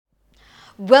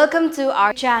Welcome to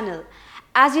our channel.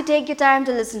 As you take your time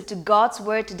to listen to God's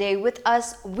word today with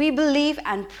us, we believe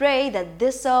and pray that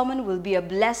this sermon will be a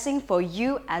blessing for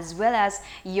you as well as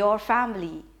your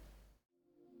family.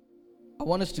 I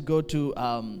want us to go to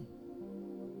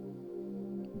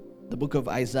the book of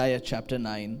Isaiah chapter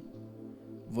 9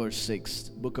 verse 6.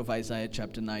 Book of Isaiah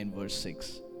chapter 9 verse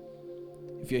 6.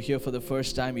 If you're here for the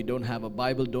first time, you don't have a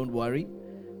Bible, don't worry.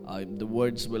 The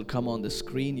words will come on the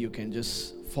screen. You can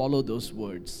just follow those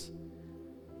words.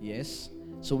 Yes?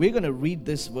 So we're going to read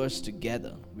this verse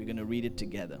together. We're going to read it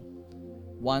together.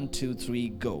 1, 2, 3,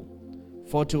 go.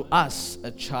 For to us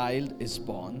a child is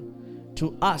born,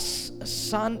 to us a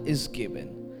son is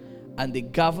given, and the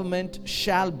government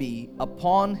shall be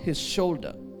upon his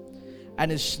shoulder,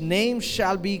 and his name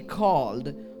shall be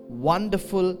called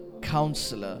Wonderful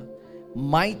Counselor,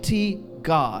 Mighty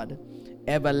God,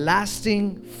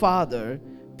 Everlasting Father,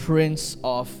 Prince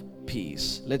of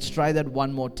Peace. Let's try that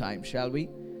one more time, shall we?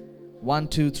 1,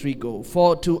 2, 3, go.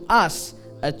 For to us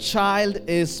a child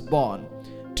is born,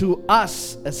 to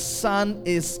us a son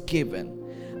is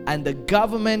given, and the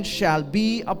government shall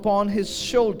be upon his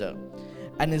shoulder,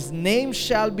 and his name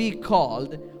shall be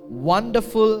called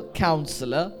Wonderful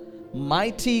Counselor,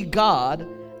 Mighty God,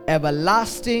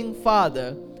 Everlasting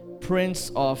Father,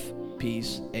 Prince of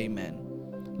Peace. Amen.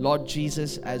 Lord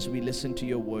Jesus, as we listen to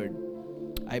your word,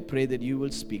 I pray that you will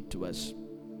speak to us.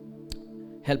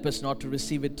 Help us not to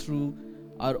receive it through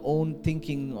our own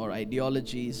thinking or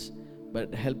ideologies,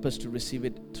 but help us to receive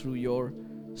it through your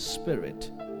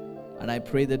Spirit. And I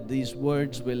pray that these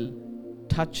words will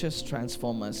touch us,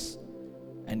 transform us,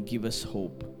 and give us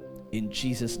hope. In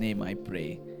Jesus' name I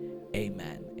pray.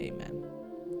 Amen. Amen.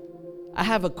 I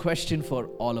have a question for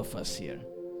all of us here.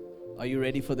 Are you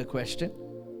ready for the question?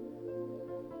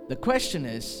 The question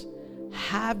is,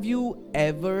 have you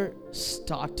ever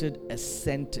started a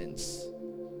sentence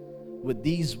with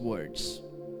these words?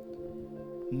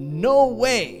 No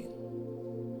way.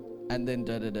 And then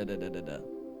da da da da da da da.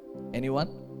 Anyone?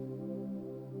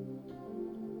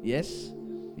 Yes?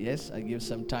 Yes, I give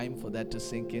some time for that to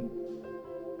sink in.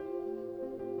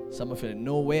 Some of you,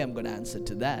 no way I'm going to answer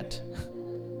to that.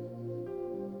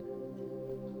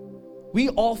 We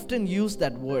often use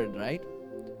that word, right?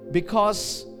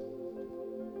 Because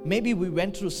maybe we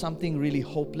went through something really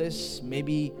hopeless.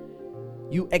 Maybe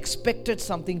you expected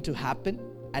something to happen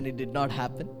and it did not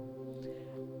happen.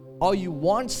 Or you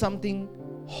want something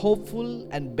hopeful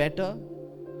and better.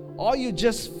 Or you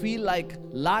just feel like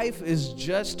life is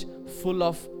just full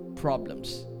of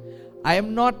problems. I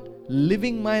am not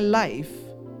living my life.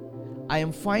 I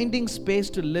am finding space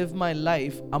to live my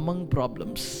life among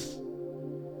problems.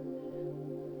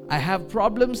 I have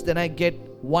problems, then I get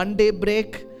 1 day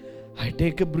break. I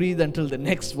take a breathe until the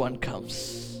next one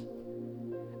comes.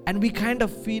 And we kind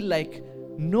of feel like,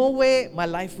 no way my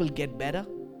life will get better.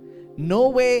 No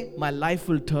way my life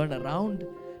will turn around.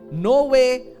 No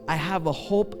way I have a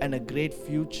hope and a great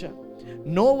future.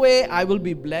 No way I will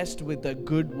be blessed with a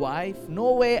good wife.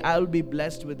 No way I will be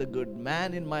blessed with a good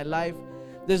man in my life.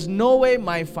 There's no way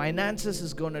my finances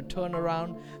is going to turn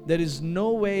around. There is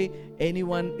no way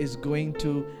anyone is going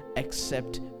to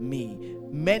accept me.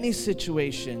 Many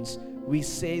situations we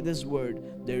say this word,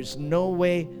 there's no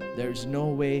way, there's no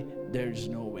way, there's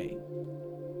no way.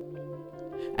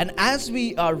 And as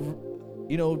we are,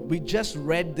 we just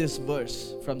read this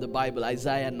verse from the Bible,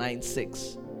 Isaiah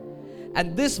 9:6.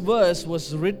 And this verse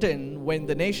was written when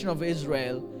the nation of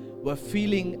Israel were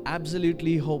feeling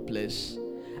absolutely hopeless.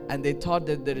 And they thought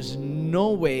that there is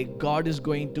no way God is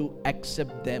going to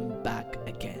accept them back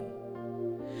again.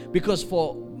 Because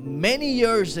for many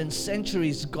years and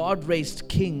centuries, God raised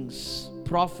kings,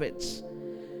 prophets.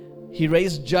 He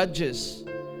raised judges.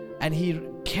 And He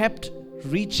kept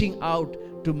reaching out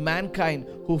to mankind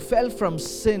who fell from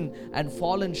sin and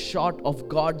fallen short of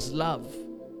God's love.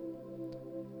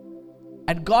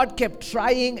 And God kept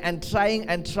trying and trying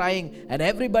and trying. And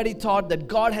everybody thought that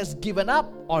God has given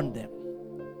up on them.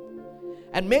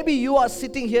 And maybe you are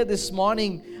sitting here this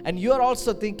morning and you are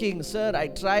also thinking, sir, I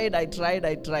tried.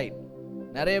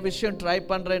 நிறைய விஷயம் try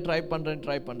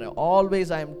பண்றேன். Always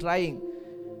I am trying.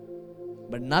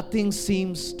 But nothing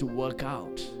seems to work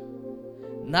out.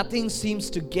 Nothing seems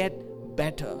to get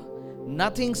better.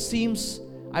 Nothing seems,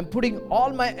 I'm putting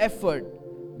all my effort,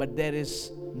 but there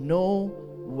is no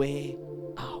way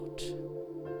out.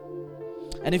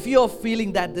 And if you are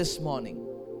feeling that this morning,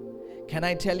 can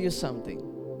I tell you something?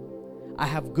 I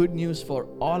have good news for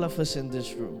all of us in this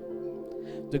room.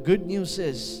 The good news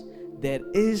is there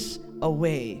is a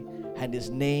way, and His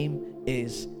name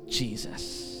is Jesus.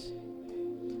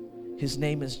 His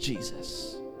name is Jesus.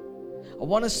 I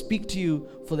want to speak to you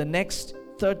for the next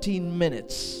 13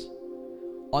 minutes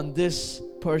on this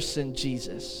person,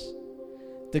 Jesus.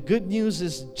 The good news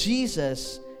is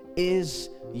Jesus is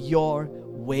your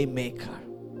waymaker.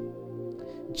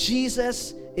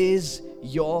 Jesus is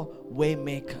your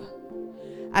waymaker.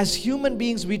 As human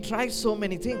beings, we try so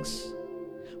many things.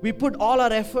 We put all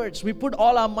our efforts, we put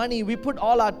all our money, we put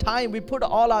all our time, we put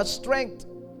all our strength.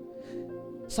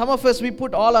 Some of us, we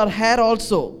put all our hair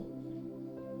also.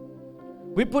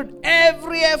 We put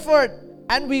every effort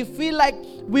and we feel like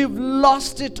we've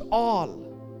lost it all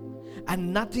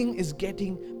and nothing is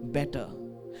getting better.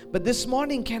 But this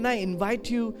morning, can I invite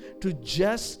you to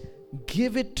just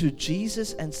give it to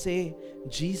Jesus and say,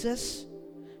 Jesus,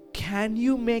 can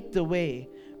you make the way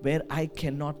where I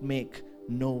cannot make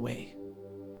no way?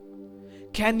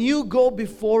 Can you go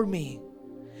before me?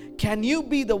 Can you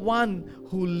be the one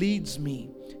who leads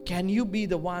me? Can you be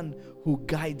the one who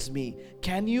guides me?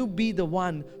 Can you be the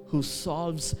one who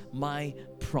solves my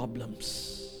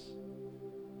problems?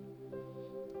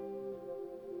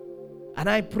 And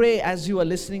I pray as you are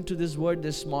listening to this word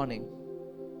this morning,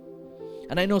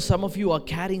 and I know some of you are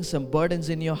carrying some burdens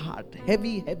in your heart,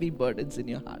 heavy burdens in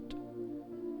your heart.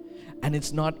 And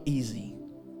it's not easy.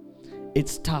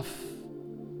 It's tough.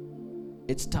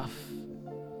 It's tough.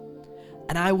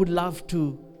 And I would love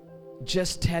to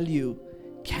just tell you,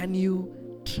 can you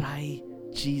try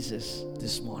Jesus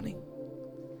this morning?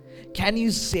 Can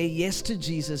you say yes to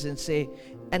Jesus and say,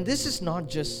 and this is not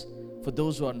just for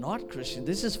those who are not Christian,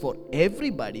 this is for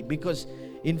everybody, because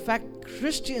in fact,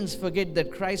 Christians forget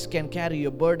that Christ can carry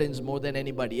your burdens more than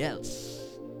anybody else.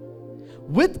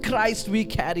 With Christ, we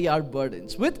carry our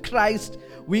burdens. With Christ,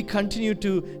 we continue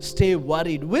to stay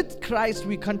worried. With Christ,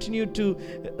 we continue to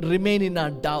remain in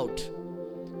our doubt.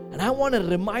 And I want to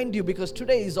remind you, because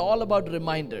today is all about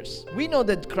reminders. We know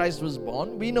that Christ was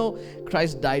born. We know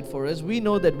Christ died for us. We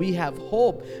know that we have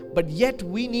hope. But yet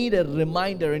we need a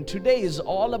reminder. And today is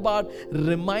all about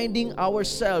reminding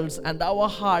ourselves and our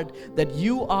heart that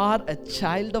you are a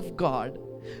child of God.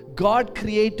 God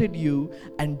created you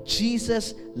and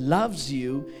Jesus loves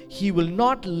you. He will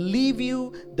not leave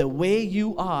you the way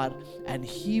you are, and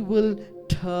He will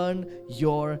turn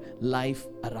your life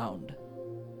around.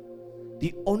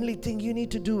 The only thing you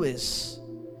need to do is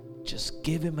just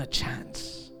give Him a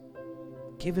chance.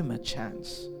 Give Him a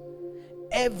chance.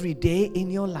 Every day in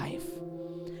your life,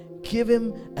 give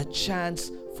Him a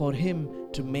chance for Him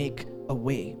to make a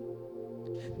way.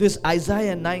 This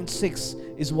Isaiah 9:6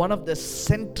 is one of the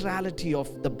centrality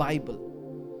of the Bible.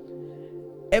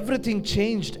 Everything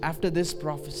changed after this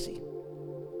prophecy.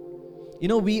 You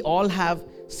know, we all have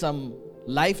some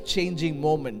life-changing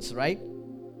moments, right?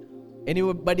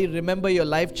 Anybody remember your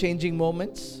life-changing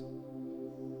moments?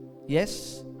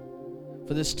 Yes?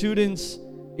 For the students,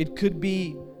 it could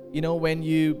be, when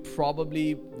you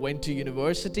probably went to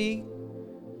university,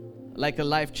 like a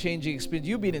life-changing experience.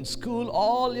 You've been in school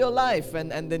all your life,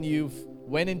 and then you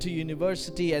went into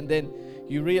university, and then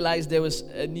you realized there was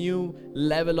a new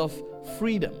level of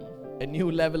freedom, a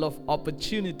new level of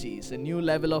opportunities, a new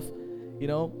level of,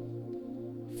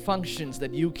 functions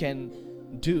that you can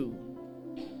do.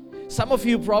 Some of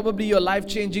you, probably your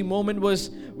life-changing moment was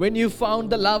when you found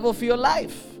the love of your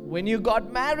life, when you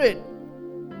got married.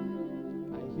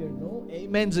 I hear no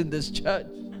amens in this church.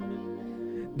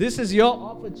 This is your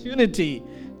opportunity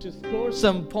to score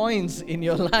some points in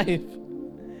your life.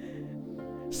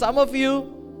 Some of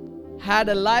you had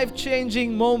a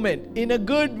life-changing moment in a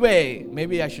good way.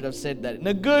 Maybe I should have said that. In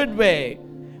a good way.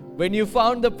 When you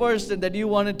found the person that you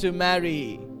wanted to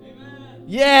marry. Amen.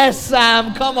 Yes,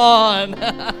 Sam, come on.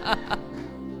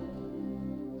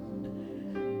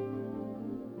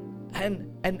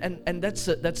 And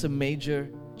that's a major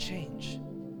change.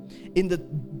 In the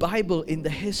Bible, in the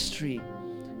history,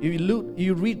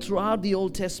 you read throughout the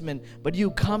Old Testament, but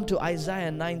you come to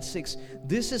Isaiah 9:6.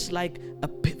 This is like a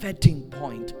pivoting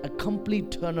point, a complete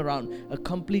turnaround, a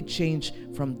complete change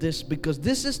from this, because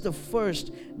this is the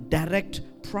first direct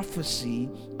prophecy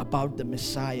about the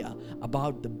Messiah,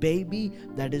 about the baby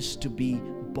that is to be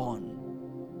born.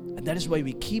 And that is why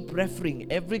we keep referring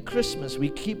every Christmas, we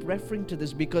keep referring to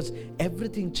this, because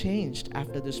everything changed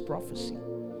after this prophecy.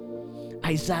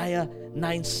 Isaiah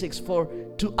 9:6, for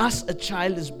to us a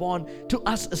child is born, to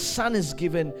us a son is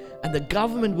given, and the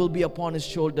government will be upon his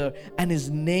shoulder, and his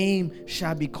name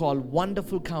shall be called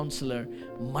Wonderful Counselor,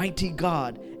 Mighty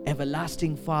God,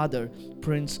 Everlasting Father,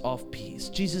 Prince of Peace.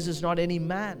 Jesus is not any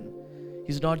man.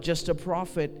 He's not just a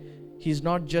prophet. He's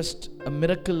not just a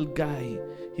miracle guy.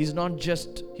 He's not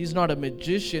a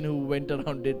magician who went around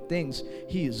and did things.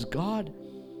 He is God.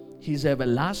 He's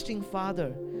everlasting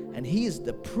Father, and He is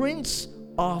the Prince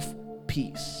of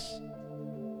Peace.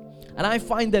 And I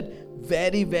find that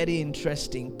very, very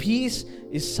interesting. Peace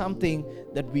is something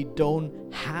that we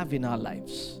don't have in our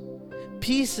lives.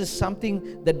 Peace is something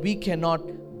that we cannot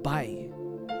buy.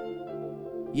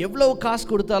 எவ்வளவு காசு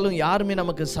கொடுத்தாலும் யாருமே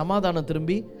நமக்கு சமாதானம்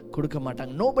திரும்பி கொடுக்க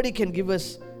மாட்டாங்க. Nobody can give us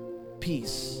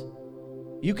peace.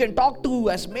 You can talk to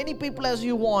as many people as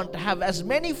you want, have as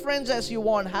many friends as you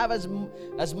want, have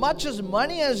as much as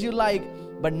money as you like,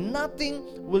 but nothing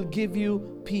will give you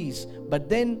peace. But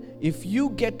then if you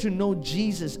get to know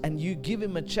Jesus and you give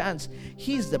him a chance,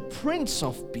 he's the Prince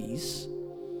of Peace.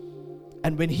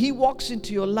 And when he walks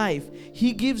into your life, he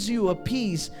gives you a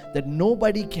peace that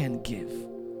nobody can give.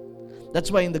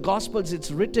 That's why in the Gospels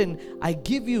it's written, I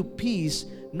give you peace,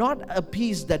 not a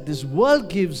peace that this world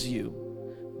gives you,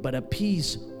 but a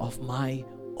peace of my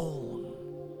own.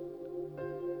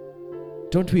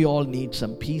 Don't we all need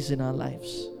some peace in our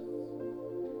lives?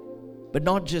 But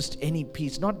not just any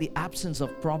peace, not the absence of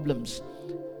problems.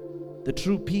 The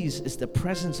true peace is the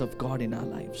presence of God in our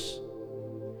lives.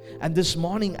 And this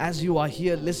morning, as you are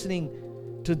here listening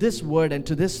to this word and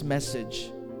to this message,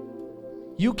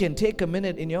 you can take a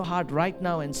minute in your heart right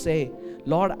now and say,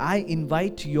 Lord, I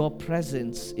invite your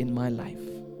presence in my life.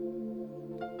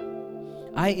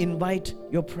 I invite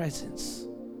your presence.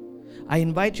 I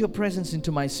invite your presence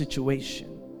into my situation.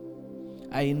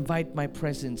 I invite my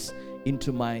presence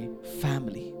into my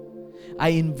family. I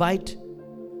invite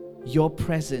your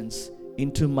presence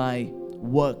into my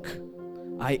work.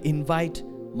 I invite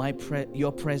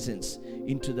your presence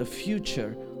into the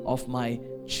future of my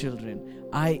children.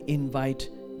 I invite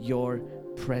your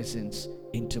presence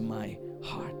into my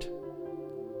heart.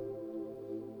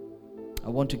 I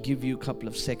want to give you a couple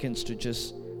of seconds to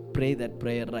just pray that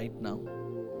prayer right now.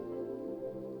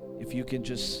 If you can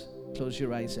just close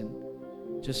your eyes and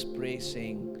just pray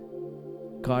saying,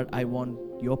 God, I want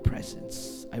your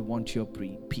presence. I want your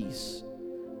peace.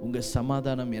 Unga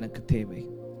samadhanam enakku thevai.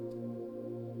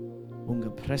 Unga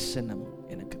prasanam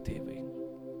enakku thevai.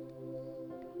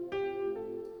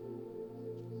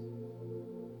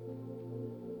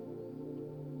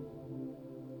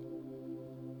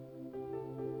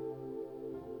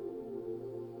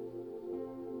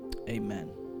 Amen.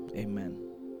 Amen.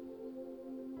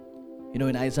 You know,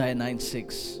 in Isaiah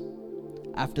 9:6,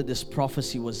 after this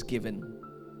prophecy was given,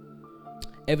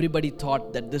 everybody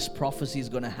thought that this prophecy is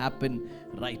going to happen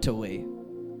right away.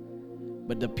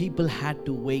 But the people had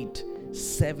to wait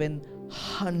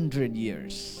 700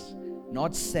 years.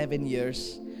 Not 7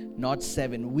 years, not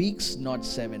 7 weeks, not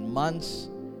 7 months,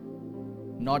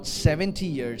 not 70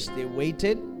 years. They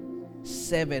waited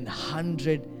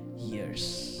 700 years.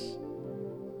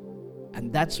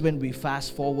 And that's when we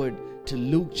fast forward to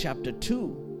Luke chapter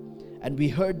 2. And we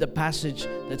heard the passage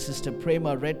that Sister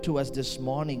Prema read to us this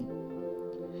morning.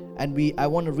 And I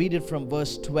want to read it from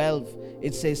verse 12.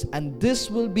 It says, and this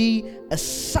will be a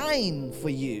sign for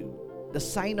you. The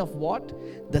sign of what?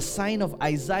 The sign of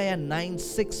Isaiah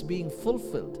 9:6 being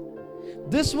fulfilled.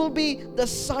 This will be the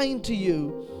sign to you.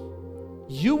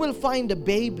 You will find a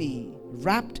baby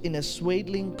wrapped in a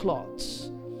swaddling cloths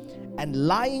and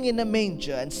lying in a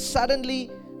manger. And suddenly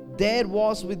there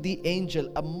was with the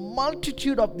angel a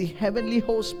multitude of the heavenly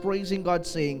hosts praising God,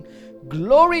 saying,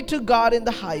 Glory to God in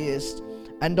the highest,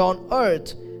 and on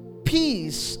earth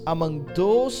peace among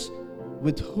those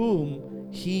with whom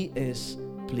he is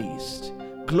pleased.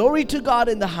 Glory to God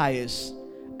in the highest,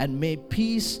 and may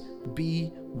peace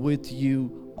be with you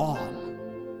all.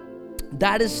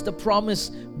 That is the promise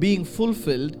being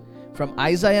fulfilled from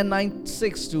Isaiah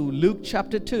 9:6 to Luke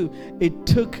chapter 2. It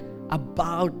took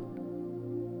about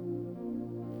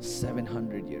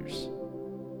 700 years.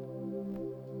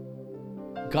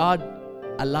 God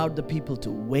allowed the people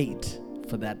to wait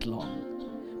for that long.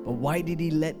 But why did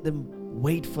he let them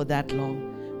wait for that long?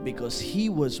 Because he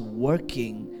was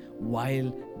working while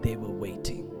they were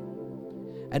waiting.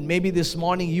 And maybe this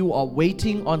morning you are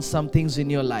waiting on some things in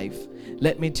your life.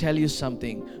 Let me tell you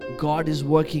something. God is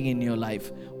working in your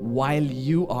life while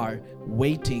you are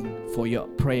waiting for your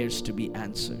prayers to be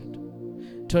answered.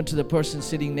 Turn to the person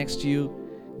sitting next to you.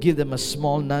 Give them a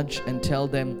small nudge and tell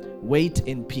them, wait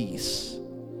in peace.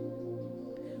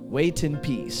 Wait in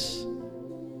peace.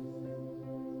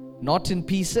 Not in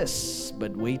pieces,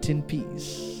 but wait in peace.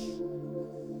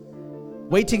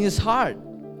 Waiting is hard.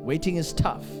 Waiting is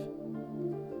tough.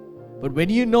 But when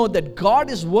you know that God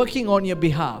is working on your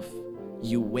behalf,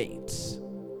 you wait.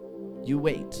 You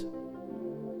wait.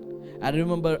 I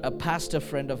remember a pastor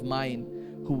friend of mine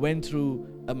who went through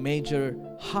a major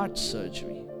heart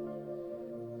surgery.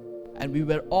 And we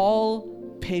were all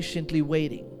patiently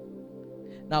waiting.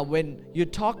 Now, when you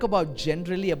talk about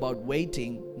generally about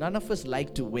waiting, none of us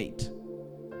like to wait.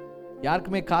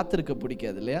 யாருக்குமே காத்திருக்க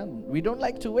பிடிக்காது இல்லையா? We don't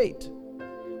like to wait.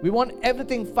 We want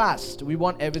everything fast. We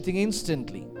want everything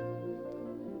instantly.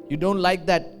 You don't like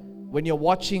that when you're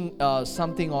watching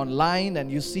something online and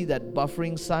you see that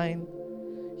buffering sign.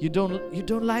 You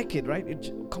don't like it, right?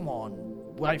 Come on,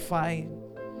 Wi-Fi.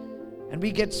 And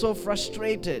we get so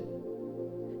frustrated.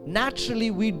 Naturally,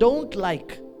 we don't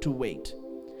like to wait.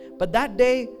 But that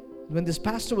day, when this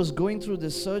pastor was going through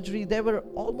this surgery, there were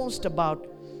almost about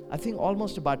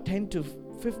 10 to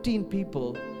 15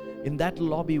 people in that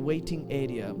lobby waiting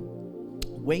area.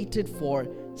 Waited for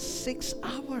 6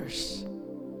 hours.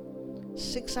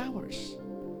 6 hours.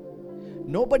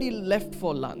 Nobody left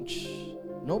for lunch.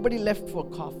 Nobody left for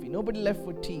coffee. Nobody left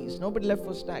for teas. Nobody left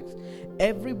for snacks.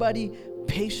 Everybody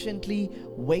patiently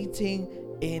waiting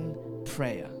in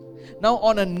prayer. Now,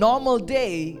 on a normal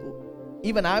day,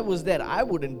 even I was there, I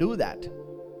wouldn't do that.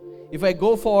 If I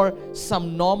go for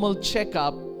some normal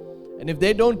checkup, and if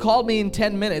they don't call me in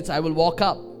 10 minutes, I will walk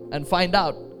up and find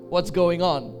out what's going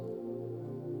on.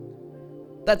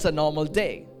 That's a normal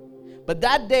day. But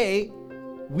that day,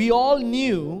 we all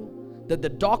knew that the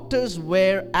doctors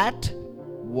were at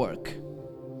work.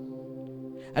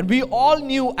 And we all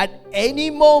knew at any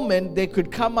moment they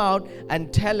could come out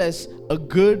and tell us a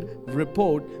good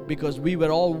report, because we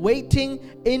were all waiting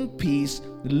in peace,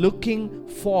 looking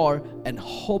for an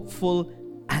hopeful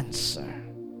answer.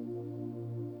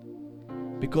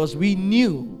 Because we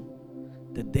knew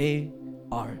that they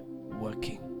are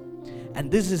working. And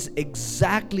this is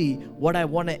exactly what I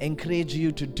want to encourage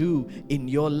you to do in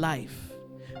your life.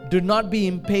 Do not be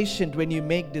impatient when you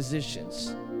make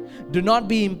decisions. Do not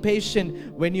be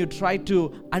impatient when you try to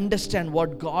understand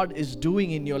what God is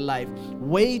doing in your life.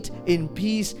 Wait in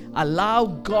peace. Allow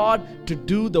God to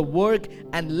do the work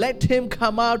and let Him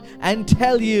come out and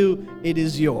tell you it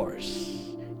is yours.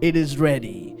 It is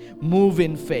ready. Move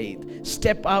in faith.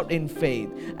 Step out in faith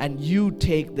and you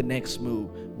take the next move.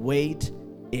 Wait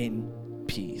in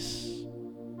peace.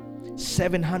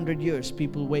 700 years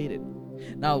people waited.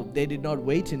 Now, they did not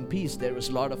wait in peace. There was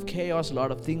a lot of chaos, a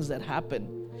lot of things that happened.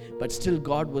 But still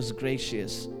God was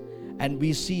gracious. And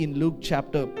we see in Luke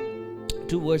chapter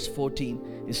 2 verse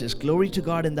 14, it says, "Glory to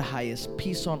God in the highest,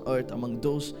 peace on earth among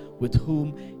those with whom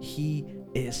He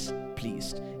is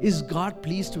pleased." Is God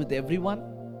pleased with everyone?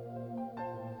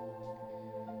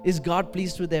 Is God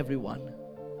pleased with everyone?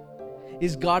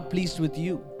 Is God pleased with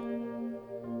you?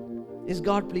 Is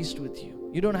God pleased with you?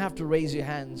 You don't have to raise your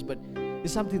hands, but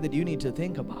it's something that you need to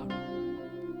think about.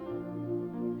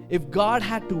 If God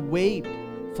had to wait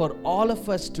for all of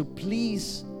us to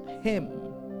please Him,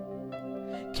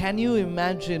 can you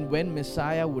imagine when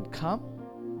Messiah would come?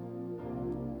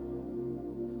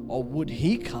 Or would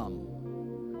He come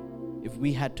if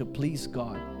we had to please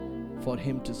God for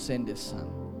Him to send His Son?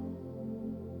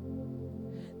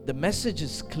 The message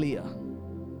is clear.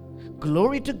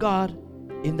 Glory to God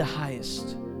in the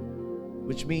highest,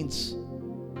 which means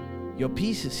your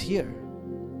peace is here.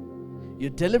 Your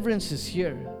deliverance is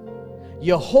here.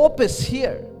 Your hope is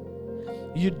here.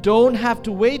 You don't have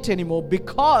to wait anymore,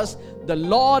 because the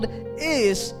Lord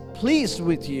is pleased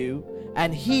with you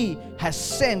and He has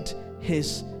sent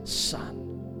His Son.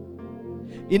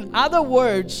 In other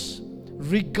words,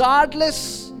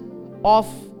 regardless of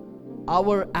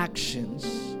our actions,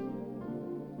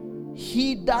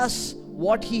 He does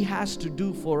what He has to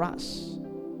do for us.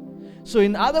 So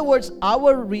in other words,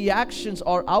 our reactions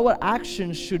or our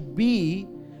actions should be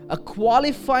a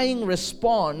qualifying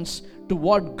response to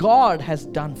what God has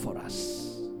done for us.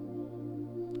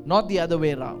 Not the other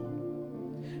way around.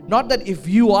 Not that if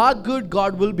you are good,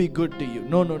 God will be good to you.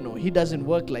 No. He doesn't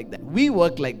work like that. We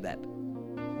work like that.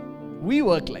 We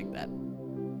work like that.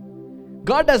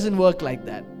 God doesn't work like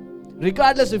that.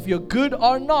 Regardless if you're good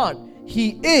or not,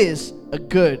 He is a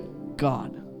good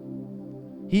God.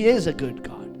 He is a good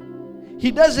God.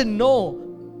 He doesn't know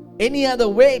any other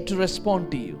way to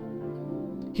respond to you.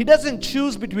 He doesn't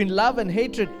choose between love and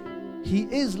hatred. He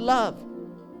is love.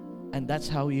 And that's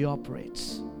how He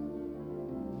operates.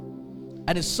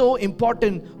 And it's so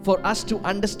important for us to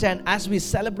understand, as we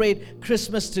celebrate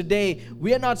Christmas today,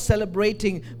 we are not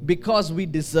celebrating because we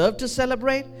deserve to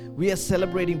celebrate. We are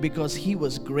celebrating because He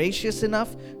was gracious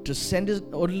enough to send His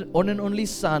one and only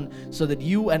Son so that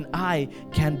you and I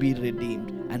can be redeemed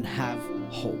and have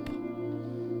hope.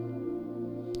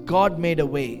 God made a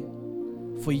way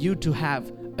for you to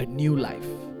have a new life.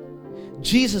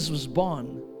 Jesus was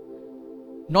born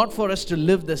not for us to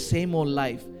live the same old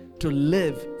life,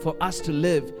 for us to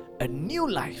live a new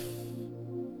life.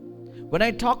 When I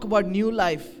talk about new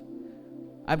life,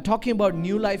 I'm talking about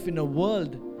new life in a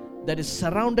world that is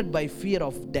surrounded by fear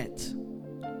of death.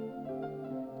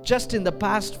 Just in the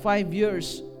past 5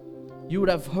 years, you would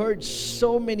have heard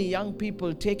so many young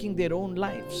people taking their own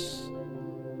lives,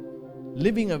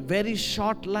 living a very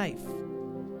short life.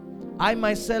 I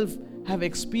myself have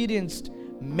experienced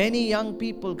many young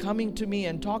people coming to me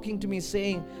and talking to me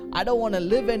saying, I don't want to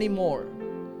live anymore.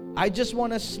 I just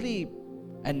want to sleep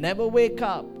and never wake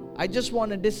up. I just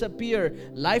want to disappear.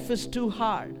 Life is too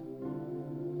hard.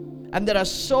 And there are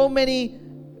so many,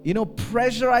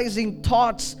 pressurizing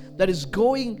thoughts that is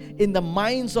going in the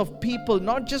minds of people,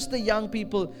 not just the young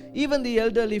people, even the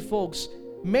elderly folks.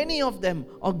 Many of them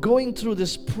are going through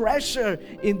this pressure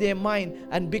in their mind,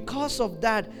 and because of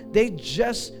that, they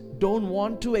just don't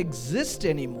want to exist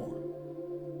anymore.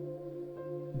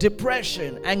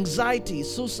 Depression, anxiety,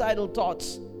 suicidal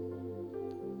thoughts.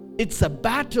 It's a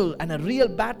battle, and a real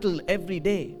battle every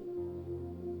day.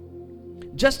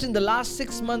 Just in the last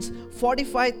 6 months,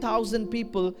 45,000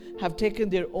 people have taken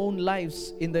their own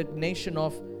lives in the nation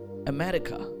of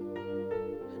America.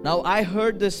 Now, I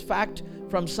heard this fact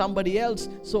from somebody else,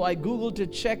 so I googled to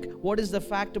check what is the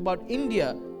fact about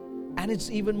India, and it's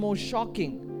even more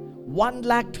shocking.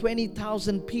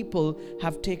 120,000 people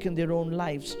have taken their own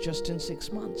lives just in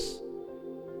 6 months.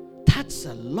 That's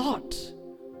a lot.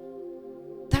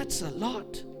 That's a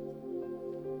lot.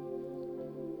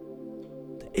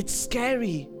 It's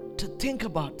scary to think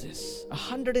about this.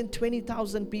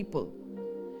 120,000 people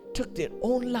took their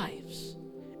own lives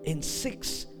in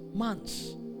 6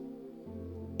 months.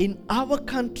 In our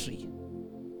country.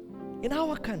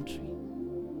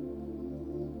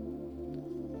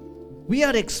 We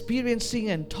are experiencing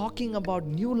and talking about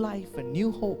new life and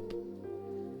new hope.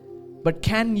 But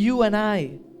can you and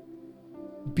I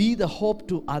be the hope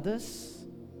to others?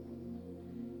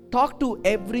 Talk to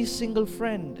every single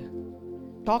friend.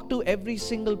 Talk to every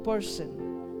single person.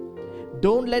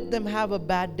 Don't let them have a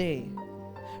bad day.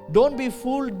 Don't be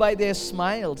fooled by their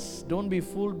smiles. Don't be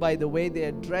fooled by the way they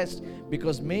are dressed,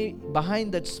 because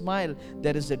behind that smile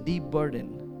there is a deep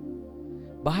burden.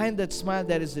 Behind that smile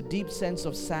there is a deep sense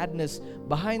of sadness.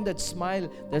 Behind that smile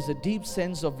there's a deep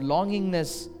sense of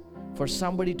longingness for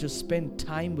somebody to spend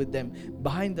time with them.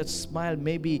 Behind that smile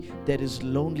maybe there is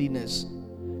loneliness.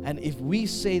 And if we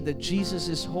say that Jesus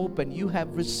is hope and you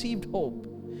have received hope,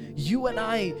 you and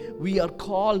I, we are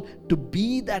called to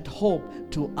be that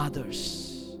hope to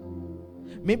others.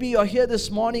 Maybe you're here this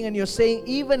morning and you're saying,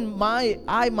 even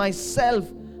I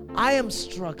myself, I am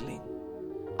struggling.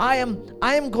 I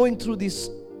am going through these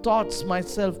thoughts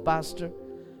myself, Pastor.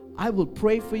 I will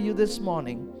pray for you this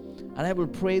morning, and I will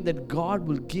pray that God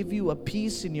will give you a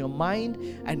peace in your mind,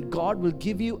 and God will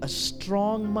give you a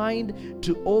strong mind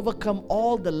to overcome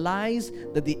all the lies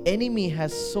that the enemy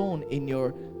has sown in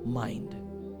your mind.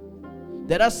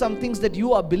 There are some things that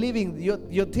you are believing.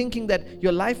 You're thinking that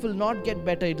your life will not get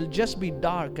better. It will just be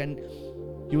dark, and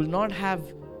you will not have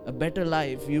a better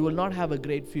life. You will not have a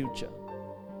great future.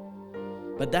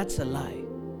 But that's a lie.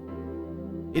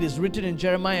 It is written in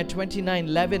Jeremiah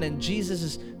 29:11, and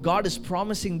God is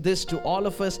promising this to all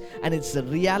of us, and it's a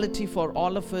reality for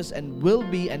all of us, and will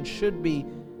be and should be.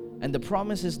 And the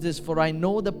promise is this: for I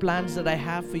know the plans that I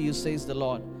have for you, says the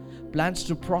Lord. Plans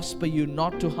to prosper you,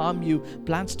 not to harm you.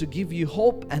 Plans to give you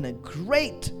hope and a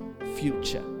great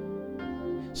future.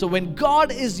 So when God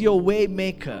is your way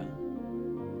maker,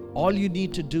 all you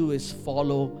need to do is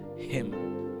follow Him.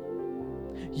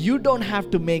 You don't have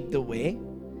to make the way.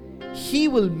 He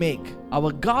will make,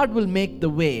 our God will make the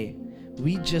way.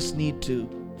 We just need to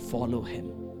follow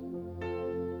Him.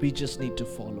 We just need to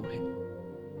follow Him.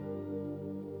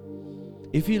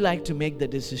 If you like to make the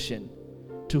decision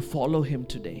to follow Him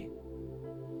today,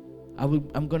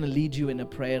 I'm going to lead you in a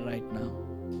prayer right now.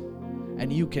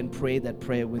 And you can pray that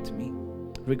prayer with me,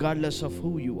 regardless of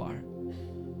who you are.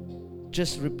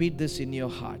 Just repeat this in your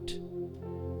heart.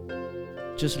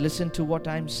 Just listen to what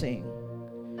I'm saying,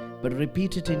 but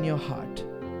repeat it in your heart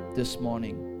this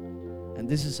morning. And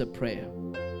this is a prayer.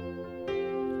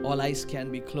 All eyes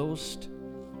can be closed.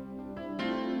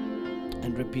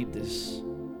 And repeat this.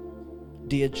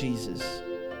 Dear Jesus,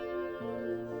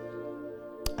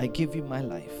 I give you my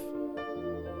life.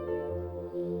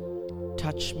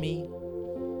 Touch me,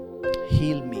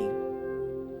 heal me,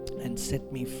 and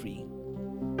set me free.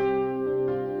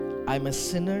 I'm a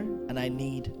sinner and I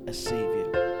need a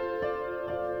Savior.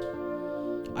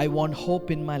 I want hope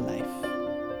in my life.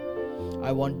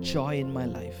 I want joy in my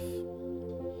life.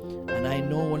 And I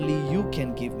know only you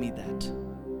can give me that.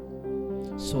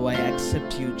 So I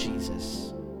accept you,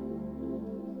 Jesus.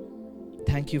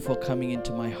 Thank you for coming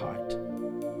into my heart.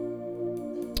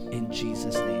 In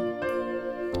Jesus' name,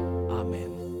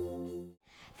 amen.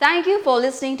 Thank you for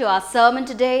listening to our sermon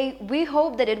today. We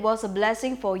hope that it was a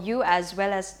blessing for you as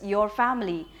well as your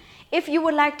family. If you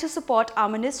would like to support our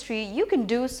ministry, you can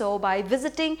do so by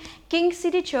visiting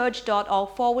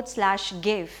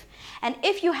kingcitychurch.org/give. And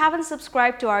if you haven't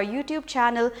subscribed to our YouTube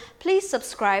channel, please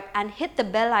subscribe and hit the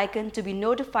bell icon to be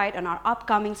notified on our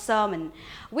upcoming sermon.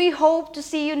 We hope to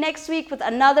see you next week with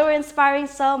another inspiring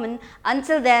sermon.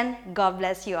 Until then, God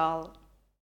bless you all.